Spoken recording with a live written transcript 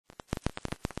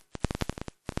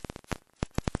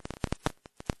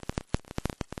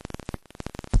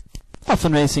Off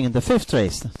and racing in the 5th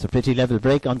race. It's a pretty level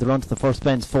break on the run to the first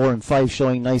bend. 4 and 5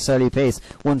 showing nice early pace.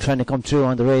 1 trying to come through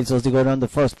on the rails as they go around the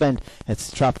first bend. It's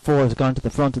trap 4 has gone to the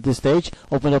front at this stage.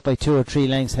 Opened up by 2 or 3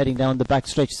 lengths heading down the back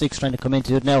stretch. 6 trying to come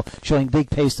into it now, showing big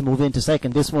pace to move into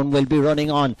second. This one will be running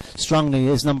on strongly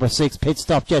is number 6.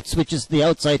 PITSTOP JET switches to the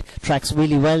outside. Tracks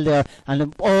really well there.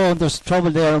 And oh, there's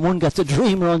trouble there. And 1 gets a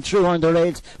dream run through on the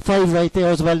rails. 5 right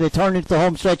there as well. They turn into the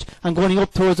home stretch and going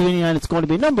up towards the winning line. It's going to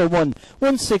be number 1.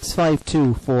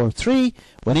 165.243.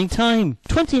 Winning time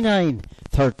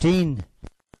 29.13.